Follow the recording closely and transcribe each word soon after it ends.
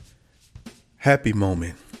Happy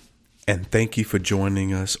moment, and thank you for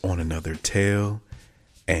joining us on another Tale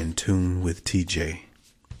and Tune with TJ.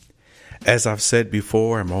 As I've said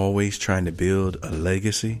before, I'm always trying to build a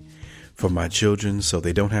legacy for my children so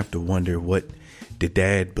they don't have to wonder what did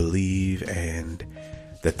Dad believe and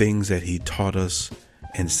the things that he taught us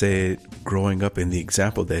and said growing up, and the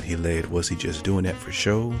example that he led. Was he just doing that for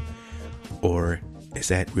show, or is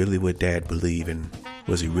that really what Dad believed, and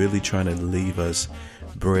was he really trying to leave us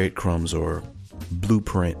breadcrumbs or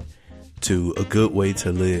blueprint to a good way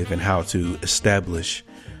to live and how to establish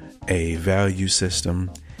a value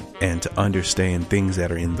system and to understand things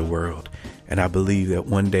that are in the world? And I believe that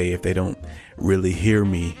one day, if they don't really hear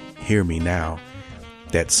me now,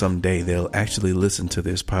 that someday they'll actually listen to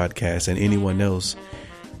this podcast, and anyone else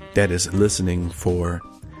that is listening for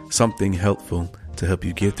something helpful to help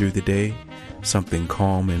you get through the day, something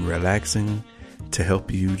calm and relaxing to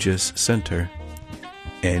help you just center.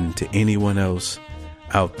 And to anyone else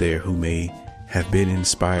out there who may have been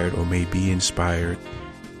inspired or may be inspired,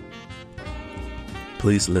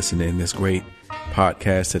 please listen in this great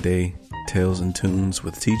podcast today, Tales and Tunes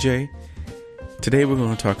with TJ. Today we're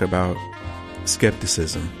going to talk about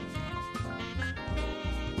skepticism.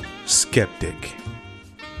 Skeptic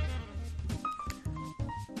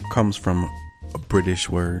comes from a British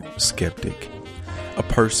word, skeptic, a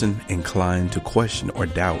person inclined to question or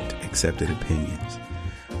doubt accepted opinions.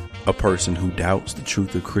 A person who doubts the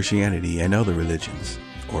truth of Christianity and other religions,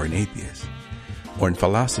 or an atheist. Or in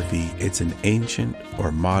philosophy, it's an ancient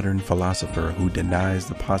or modern philosopher who denies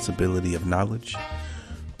the possibility of knowledge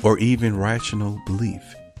or even rational belief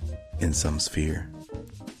in some sphere.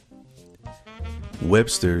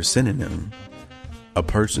 Webster's synonym, a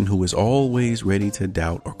person who is always ready to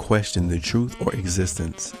doubt or question the truth or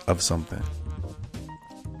existence of something.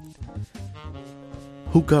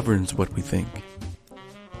 Who governs what we think?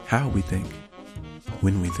 How we think,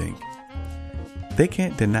 when we think. They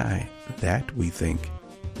can't deny that we think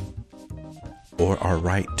or are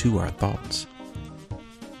right to our thoughts.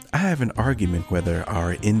 I have an argument whether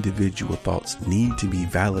our individual thoughts need to be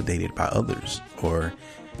validated by others, or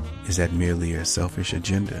is that merely a selfish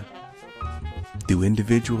agenda? Do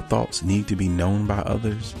individual thoughts need to be known by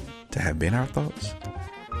others to have been our thoughts?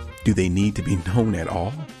 Do they need to be known at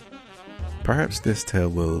all? Perhaps this tale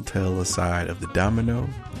will tell a side of the domino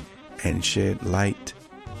and shed light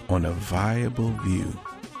on a viable view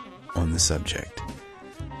on the subject.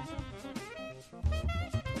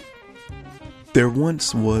 There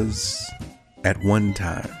once was, at one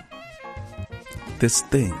time, this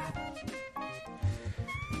thing.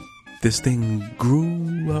 This thing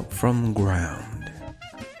grew up from the ground.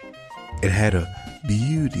 It had a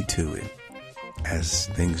beauty to it, as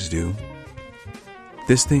things do.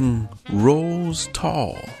 This thing rose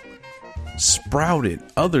tall, sprouted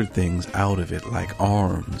other things out of it like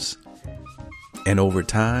arms, and over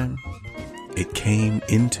time it came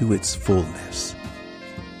into its fullness,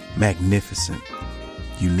 magnificent,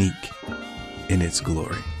 unique in its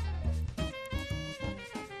glory.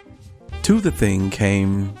 To the thing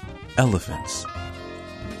came elephants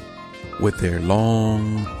with their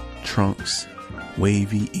long trunks,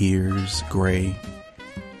 wavy ears, gray.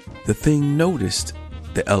 The thing noticed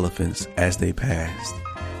the elephants as they passed,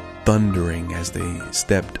 thundering as they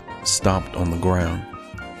stomped on the ground.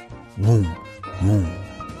 Woom, woom,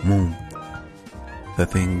 woom. The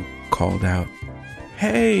thing called out,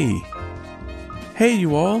 Hey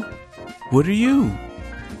you all, what are you?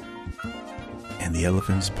 And the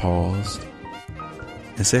elephants paused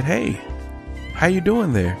and said, Hey, how you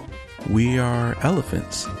doing there? We are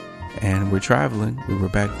elephants and we're traveling. We were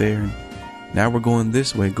back there and now we're going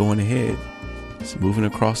this way, going ahead. It's moving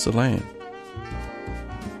across the land.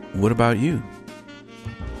 What about you?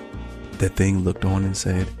 The thing looked on and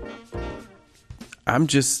said, I'm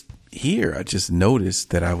just here. I just noticed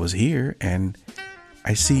that I was here and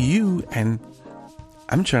I see you and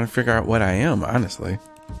I'm trying to figure out what I am, honestly.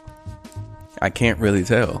 I can't really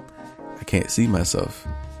tell. I can't see myself.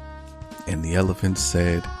 And the elephant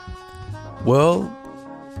said, well,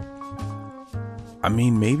 I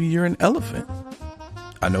mean, maybe you're an elephant.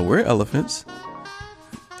 I know we're elephants.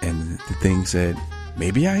 And the thing said,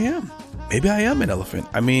 maybe I am. Maybe I am an elephant.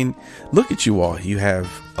 I mean, look at you all. You have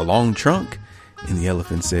a long trunk. And the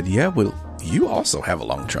elephant said, yeah, well, you also have a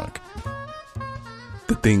long trunk.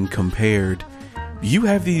 The thing compared, you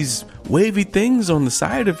have these wavy things on the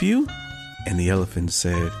side of you. And the elephant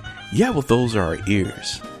said, yeah, well, those are our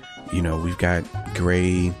ears. You know, we've got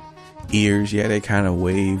gray ears. Yeah, they kind of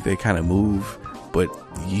wave, they kind of move. But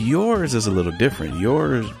yours is a little different.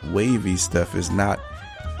 Your wavy stuff is not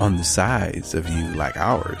on the sides of you like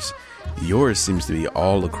ours. Yours seems to be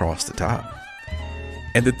all across the top.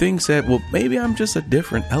 And the thing said, well, maybe I'm just a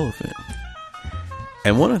different elephant.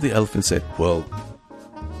 And one of the elephants said, well,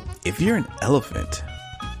 if you're an elephant,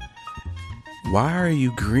 why are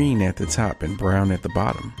you green at the top and brown at the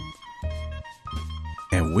bottom?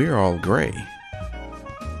 And we're all gray.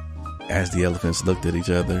 As the elephants looked at each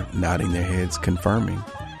other, nodding their heads, confirming,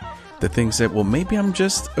 the thing said, well, maybe I'm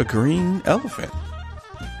just a green elephant.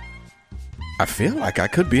 I feel like I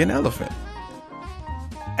could be an elephant.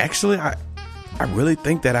 Actually, I really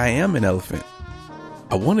think that I am an elephant.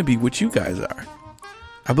 I want to be what you guys are.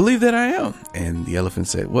 I believe that I am. And the elephant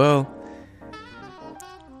said, well,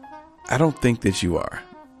 I don't think that you are,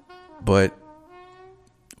 but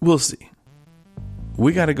we'll see.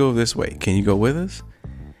 We got to go this way. Can you go with us?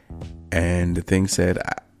 And the thing said,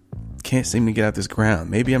 I can't seem to get out this ground.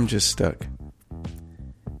 Maybe I'm just stuck.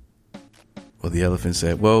 Well, the elephant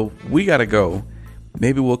said, well, we got to go.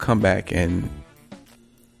 Maybe we'll come back and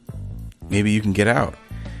maybe you can get out.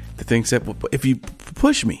 The thing said, well, if you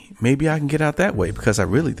push me, maybe I can get out that way because I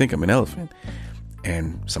really think I'm an elephant.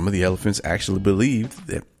 And some of the elephants actually believed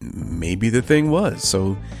that maybe the thing was.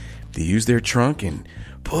 So they used their trunk and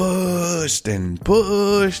pushed and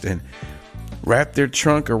wrapped their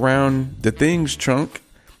trunk around the thing's trunk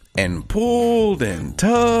and pulled and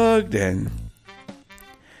tugged, and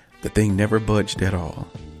the thing never budged at all.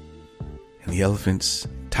 And the elephants,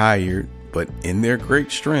 tired but in their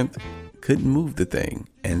great strength, couldn't move the thing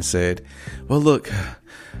and said, well, look,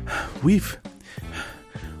 we've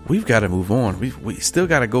got to move on. We still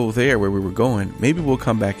got to go there where we were going. Maybe we'll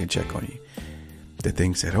come back and check on you. The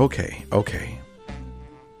thing said, okay.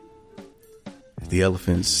 The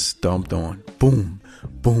elephants stomped on. Boom,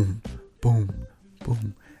 boom, boom,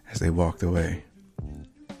 boom. As they walked away.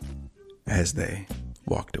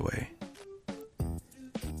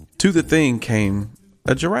 To the thing came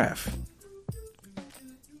a giraffe.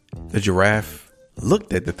 The giraffe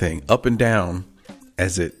looked at the thing up and down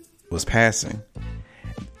as it was passing.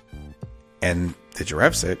 And the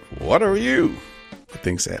giraffe said, what are you? The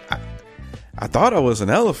thing said, I thought I was an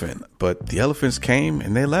elephant, but the elephants came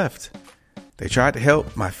and they left. They tried to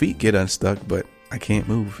help my feet get unstuck, but I can't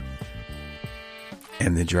move.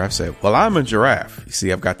 And the giraffe said, well, I'm a giraffe. You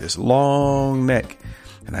see, I've got this long neck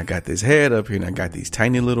and I got this head up here and I got these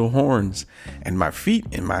tiny little horns, and my feet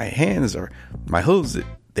and my hands are my hooves.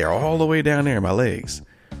 They're all the way down there, my legs.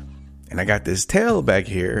 And I got this tail back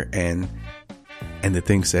here. And the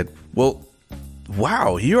thing said, well,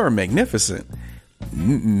 wow, you are magnificent.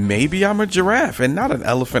 Maybe I'm a giraffe and not an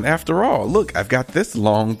elephant after all. Look, I've got this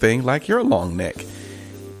long thing like your long neck.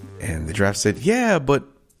 And the giraffe said, yeah, but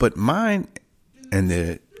mine. And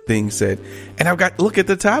the thing said, and I've got, look at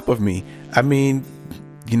the top of me. I mean,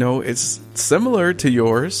 you know, it's similar to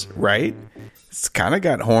yours, right? It's kind of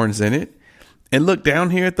got horns in it. And look down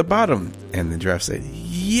here at the bottom. And the giraffe said,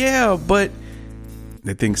 yeah, but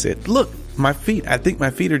the thing said, look, my feet, I think my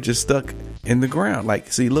feet are just stuck in the ground.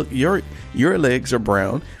 Like, see, look, your legs are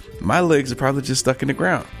brown. My legs are probably just stuck in the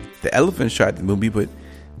ground. The elephant tried to move me, but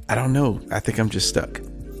I don't know. I think I'm just stuck.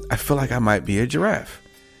 I feel like I might be a giraffe.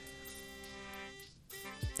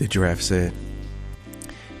 The giraffe said,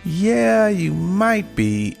 yeah, you might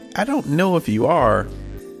be. I don't know if you are.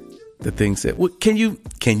 The thing said, well, can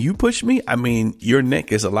you push me? I mean, your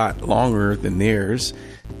neck is a lot longer than theirs,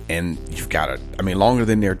 and you've got longer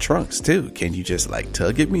than their trunks too. Can you just like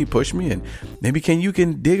tug at me, push me, and maybe you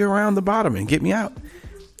can dig around the bottom and get me out?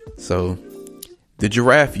 So the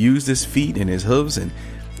giraffe used his feet and his hooves and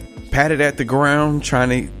patted at the ground, trying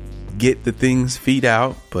to get the thing's feet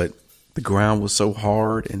out, but the ground was so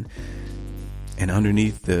hard, and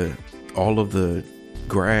underneath all of the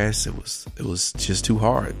grass, it was just too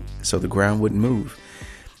hard, so the ground wouldn't move.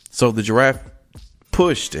 So the giraffe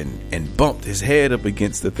pushed and bumped his head up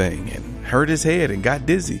against the thing and hurt his head and got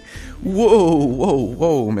dizzy.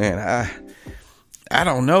 Whoa, man, I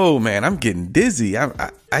don't know, man, I'm getting dizzy.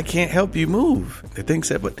 I can't help you move. The thing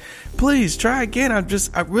said, but please try again.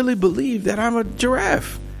 I really believe that I'm a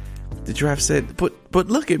giraffe. The giraffe said, but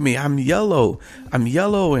look at me. I'm yellow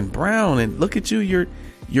and brown, and look at you.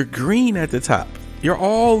 You're green at the top. You're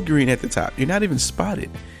all green at the top. You're not even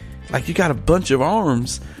spotted. Like, you got a bunch of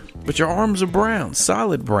arms, but your arms are brown,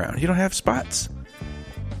 solid brown. You don't have spots.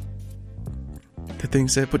 The thing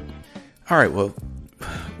said, but all right, well,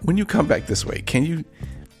 when you come back this way, can you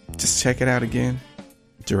just check it out again?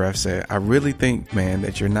 Giraffe said, I really think, man,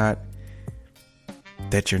 that you're not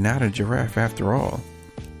a giraffe after all.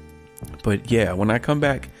 But yeah, when I come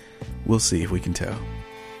back, we'll see if we can tell.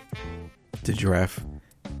 The giraffe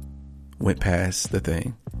went past the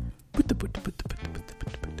thing.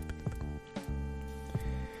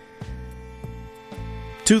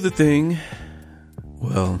 To the thing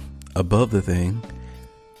Well, above the thing,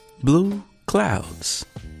 blue clouds.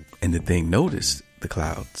 And the thing noticed the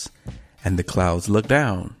clouds. And the clouds looked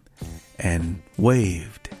down and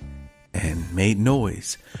waved and made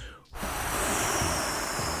noise.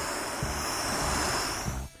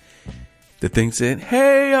 The thing said,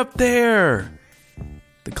 "Hey, up there."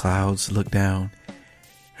 The clouds looked down.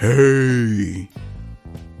 "Hey,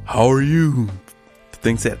 how are you?" The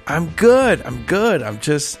thing said, I'm good. I'm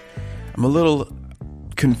a little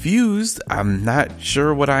confused. I'm not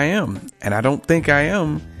sure what I am. And I don't think I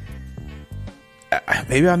am.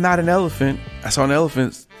 Maybe I'm not an elephant. I saw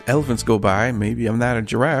elephants go by. Maybe I'm not a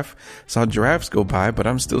giraffe. I saw giraffes go by, but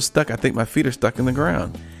I'm still stuck. I think my feet are stuck in the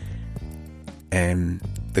ground. And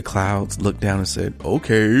the clouds looked down and said,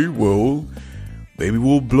 "Okay, well, maybe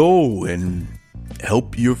we'll blow and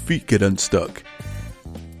help your feet get unstuck."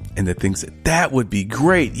 And the thing said, "That would be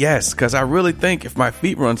great. Yes, because I really think if my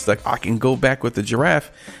feet were unstuck, I can go back with the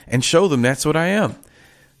giraffe and show them that's what I am."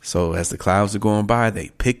 So as the clouds are going by, they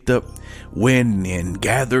picked up wind and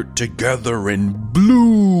gathered together and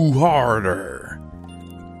blew harder.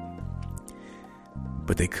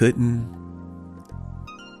 But they couldn't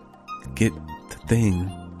get the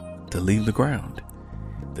thing to leave the ground.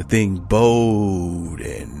 The thing bowed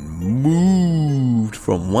and moved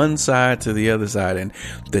from one side to the other side, and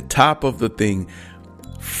the top of the thing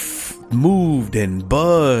moved and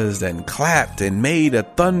buzzed and clapped and made a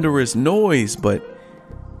thunderous noise, but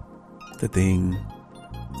the thing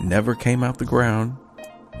never came out the ground,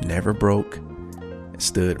 never broke,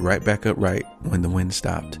 stood right back upright when the wind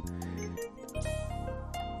stopped.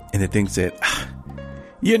 And the thing said,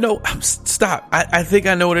 stop. I think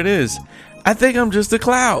I know what it is. I think I'm just a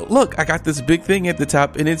cloud. Look, I got this big thing at the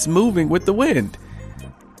top and it's moving with the wind.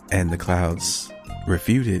 And the clouds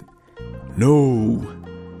refuted. "No,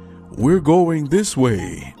 we're going this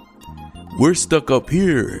way. We're stuck up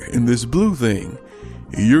here in this blue thing.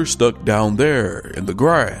 You're stuck down there in the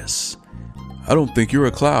grass. I don't think you're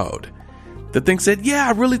a cloud." The thing said, "Yeah,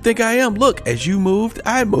 I really think I am. Look, as you moved,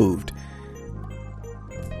 I moved."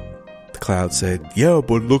 The cloud said, "Yeah,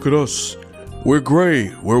 but look at us. We're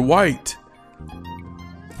gray. We're white.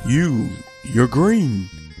 You're green.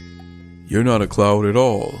 You're not a cloud at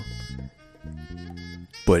all.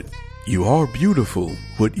 But you are beautiful,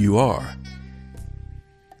 what you are.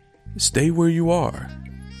 Stay where you are.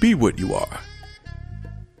 Be what you are."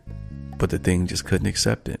 But the thing just couldn't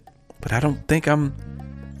accept it. "But I don't think I'm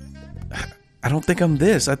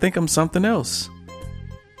this. I think I'm something else."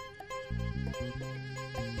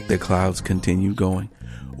 The clouds continued going.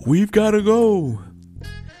 "We've got to go.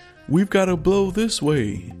 We've got to blow this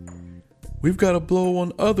way. We've got to blow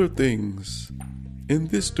on other things in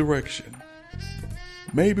this direction.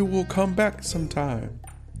 Maybe we'll come back sometime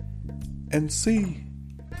and see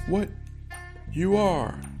what you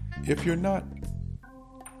are if you're not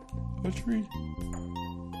a tree."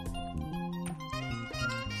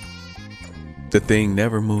 The thing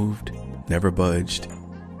never moved, never budged,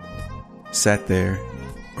 sat there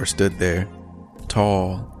or stood there,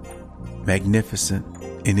 tall, magnificent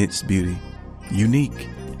in its beauty, unique,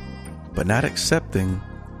 but not accepting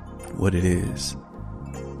what it is.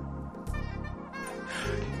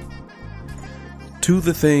 To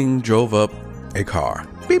the thing drove up a car.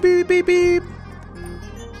 Beep, beep, beep, beep.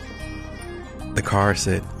 The car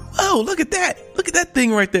said, "Oh, look at that. Look at that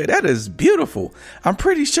thing right there. That is beautiful. I'm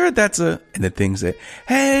pretty sure that's a..." And the thing said,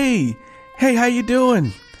 Hey, how you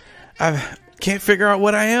doing? I can't figure out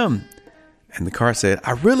what I am." And the car said,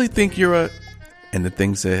 "I really think you're a..." And the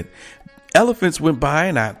thing said, "Elephants went by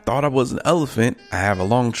and I thought I was an elephant. I have a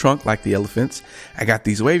long trunk like the elephants. I got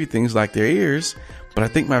these wavy things like their ears, but I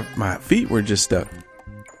think my feet were just stuck."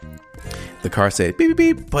 The car said, "Beep,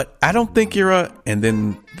 beep, beep, but I don't think you're a..." And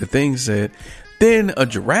then the thing said, "Then a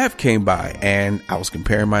giraffe came by and I was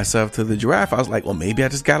comparing myself to the giraffe. I was like, well, maybe I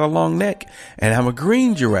just got a long neck and I'm a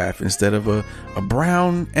green giraffe instead of a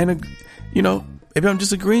brown and maybe I'm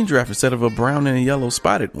just a green giraffe instead of a brown and a yellow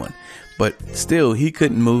spotted one." But still, he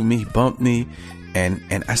couldn't move me. He bumped me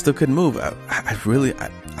and I still couldn't move. I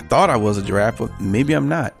thought I was a giraffe, but maybe I'm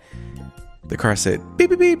not. The car said, "Beep,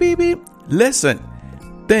 beep, beep, beep, beep. Listen,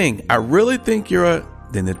 thing, I really think you're a..."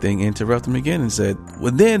 Then the thing interrupted him again and said,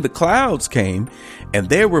 "Well, then the clouds came and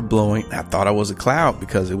they were blowing. I thought I was a cloud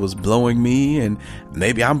because it was blowing me and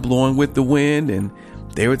maybe I'm blowing with the wind. And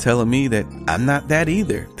they were telling me that I'm not that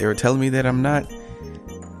either. They were telling me that I'm not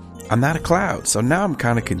a cloud. So now I'm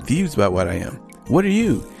kind of confused about what I am. What are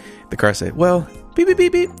you?" The car said, "Well, beep, beep,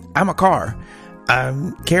 beep, beep. I'm a car.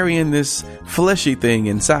 I'm carrying this fleshy thing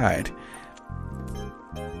inside.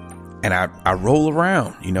 And I roll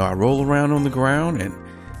around, I roll around on the ground and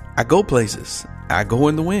I go places. I go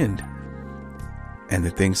in the wind. And the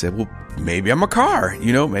thing said, well, maybe I'm a car,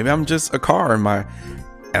 maybe I'm just a car and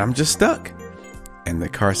I'm just stuck. And the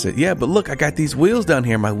car said, yeah, but look, I got these wheels down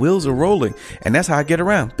here. My wheels are rolling and that's how I get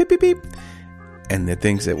around. Beep, beep, beep. And the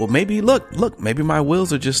thing said, well, maybe look, maybe my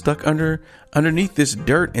wheels are just stuck underneath this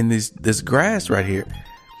dirt and this grass right here.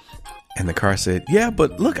 And the car said, yeah,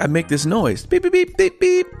 but look, I make this noise. Beep, beep, beep, beep,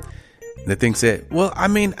 beep. And the thing said, well, I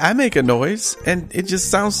mean, I make a noise and it just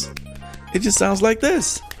sounds like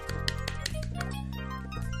this.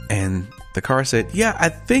 And the car said, yeah, I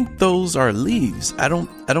think those are leaves. I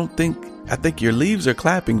think your leaves are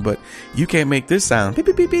clapping, but you can't make this sound. Beep,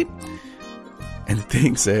 beep, beep, beep. And the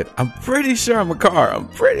thing said, I'm pretty sure I'm a car.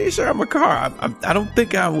 I don't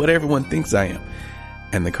think I'm what everyone thinks I am.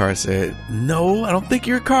 And the car said, no, I don't think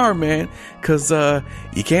you're a car, man. Cause,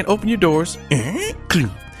 you can't open your doors.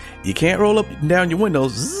 You can't roll up and down your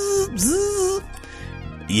windows.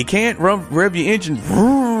 You can't rev your engine.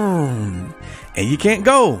 And you can't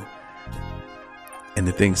go. And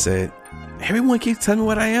the thing said, everyone keeps telling me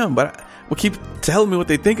what I am, but will keep telling me what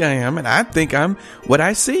they think I am. And I think I'm what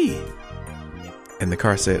I see. And the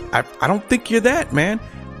car said, I don't think you're that, man.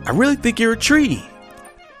 I really think you're a tree.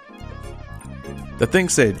 The thing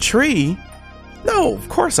said, tree? No, of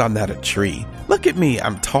course I'm not a tree. Look at me.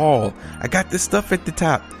 I'm tall. I got this stuff at the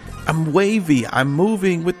top. I'm wavy. I'm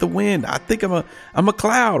moving with the wind. I think I'm a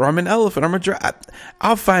cloud, or I'm an elephant. I'm a giraffe.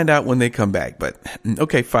 I'll find out when they come back. But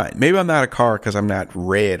okay, fine. Maybe I'm not a car because I'm not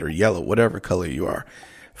red or yellow, whatever color you are.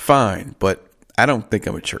 Fine, but I don't think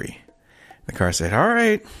I'm a tree. The car said, all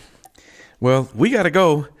right. Well, we got to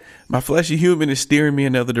go. My fleshy human is steering me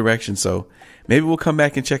in another direction. So maybe we'll come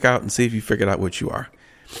back and check out and see if you figured out what you are.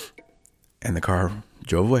 And the car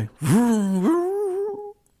drove away.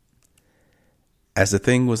 As the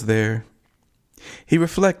thing was there, he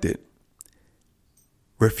reflected,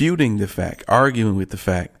 refuting the fact, arguing with the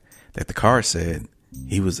fact that the car said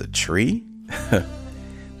he was a tree.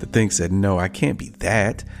 The thing said, no, I can't be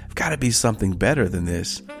that. I've got to be something better than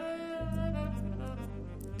this.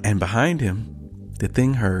 And behind him, the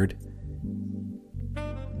thing heard,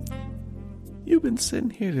 you've been sitting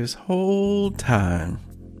here this whole time.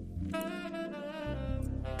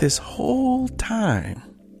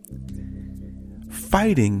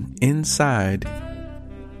 Fighting inside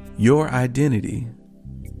your identity.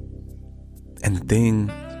 And the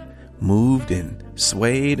thing moved and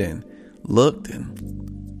swayed and looked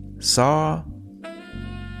and saw.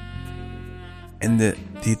 And the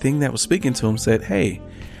thing that was speaking to him said, hey,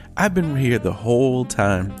 I've been here the whole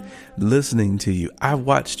time listening to you. I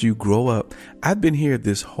watched you grow up. I've been here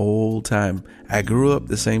this whole time. I grew up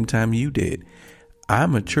the same time you did.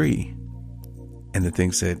 I'm a tree. And the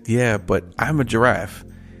thing said, yeah, but I'm a giraffe.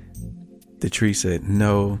 The tree said,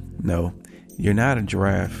 no, you're not a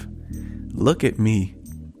giraffe. Look at me.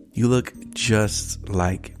 You look just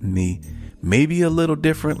like me. Maybe a little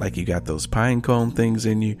different, like you got those pine cone things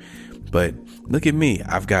in you. But look at me.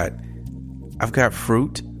 I've got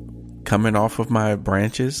fruit coming off of my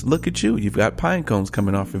branches. Look at you. You've got pine cones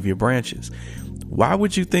coming off of your branches. Why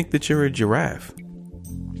would you think that you're a giraffe?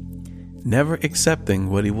 Never accepting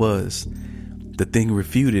what he was, the thing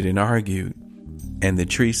refuted and argued. And the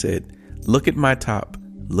tree said, look at my top.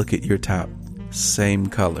 Look at your top. Same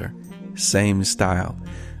color, same style.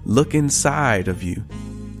 Look inside of you.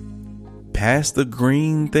 Past the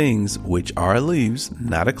green things, which are leaves,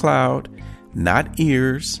 not a cloud, not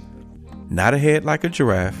ears, not a head like a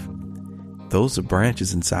giraffe. Those are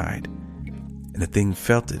branches inside. And the thing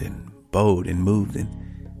felt it and bowed and moved and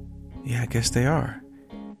yeah, I guess they are.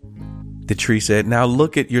 The tree said, now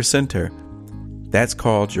look at your center. That's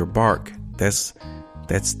called your bark. That's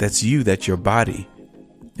you. That's your body.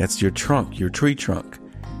 That's your trunk, your tree trunk.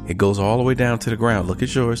 It goes all the way down to the ground. Look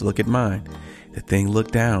at yours. Look at mine. The thing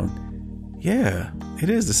looked down. Yeah, it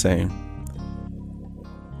is the same.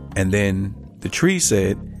 And then the tree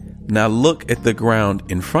said, now look at the ground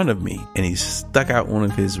in front of me. And he stuck out one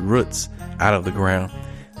of his roots out of the ground.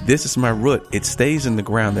 This is my root. It stays in the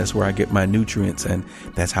ground. That's where I get my nutrients. And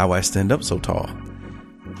that's how I stand up so tall.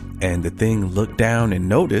 And the thing looked down and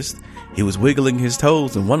noticed he was wiggling his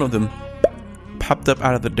toes. And one of them popped up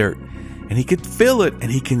out of the dirt. And he could feel it and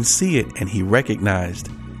he can see it. And he recognized,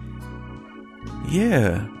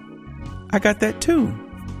 yeah, I got that too.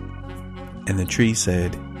 And the tree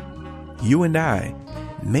said, you and I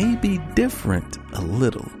may be different a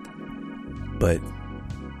little, but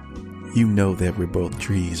you know that we're both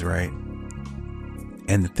trees, right?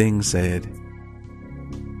 And the thing said,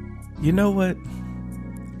 you know what?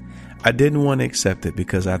 I didn't want to accept it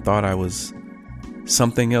because I thought I was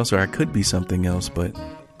something else or I could be something else, but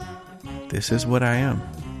this is what I am.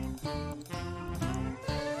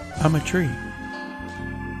 I'm a tree.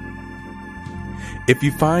 If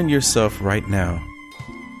you find yourself right now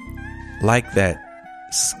like that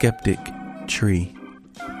skeptic tree,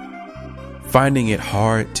 finding it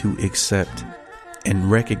hard to accept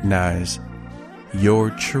and recognize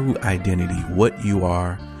your true identity, what you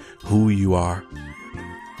are, who you are,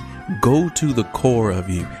 go to the core of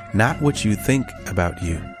you, not what you think about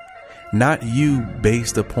you, not you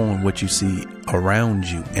based upon what you see around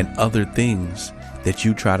you and other things that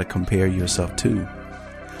you try to compare yourself to.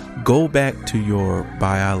 Go back to your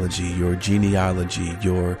biology, your genealogy,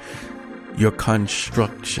 your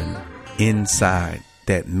construction inside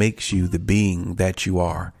that makes you the being that you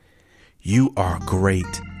are. You are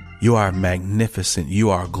great. You are magnificent.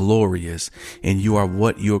 You are glorious. And you are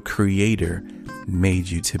what your creator made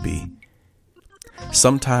you to be.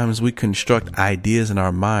 Sometimes we construct ideas in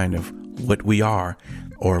our mind of what we are,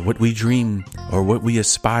 or what we dream, or what we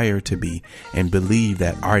aspire to be, and believe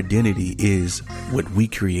that our identity is what we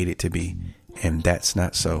create it to be. And that's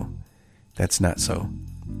not so. That's not so.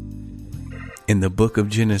 In the book of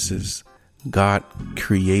Genesis, God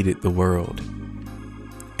created the world.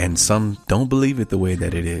 And some don't believe it the way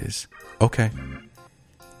that it is. Okay.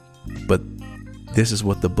 But this is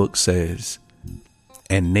what the book says.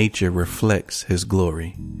 And nature reflects his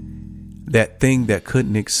glory. That thing that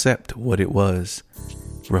couldn't accept what it was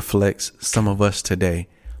reflects some of us today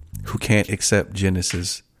who can't accept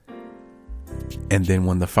Genesis. And then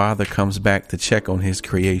when the Father comes back to check on his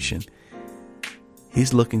creation,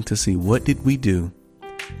 he's looking to see, what did we do?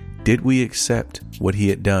 Did we accept what he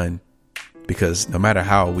had done? Because no matter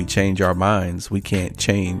how we change our minds, we can't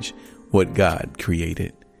change what God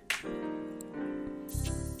created.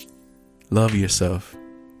 Love yourself.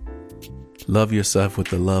 Love yourself with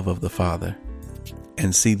the love of the Father,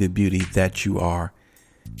 and see the beauty that you are,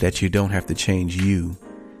 that you don't have to change you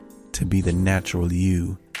to be the natural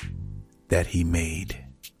you that he made.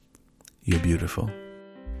 You're beautiful.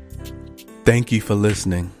 Thank you for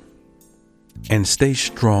listening, and stay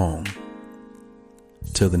strong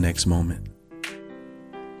till the next moment.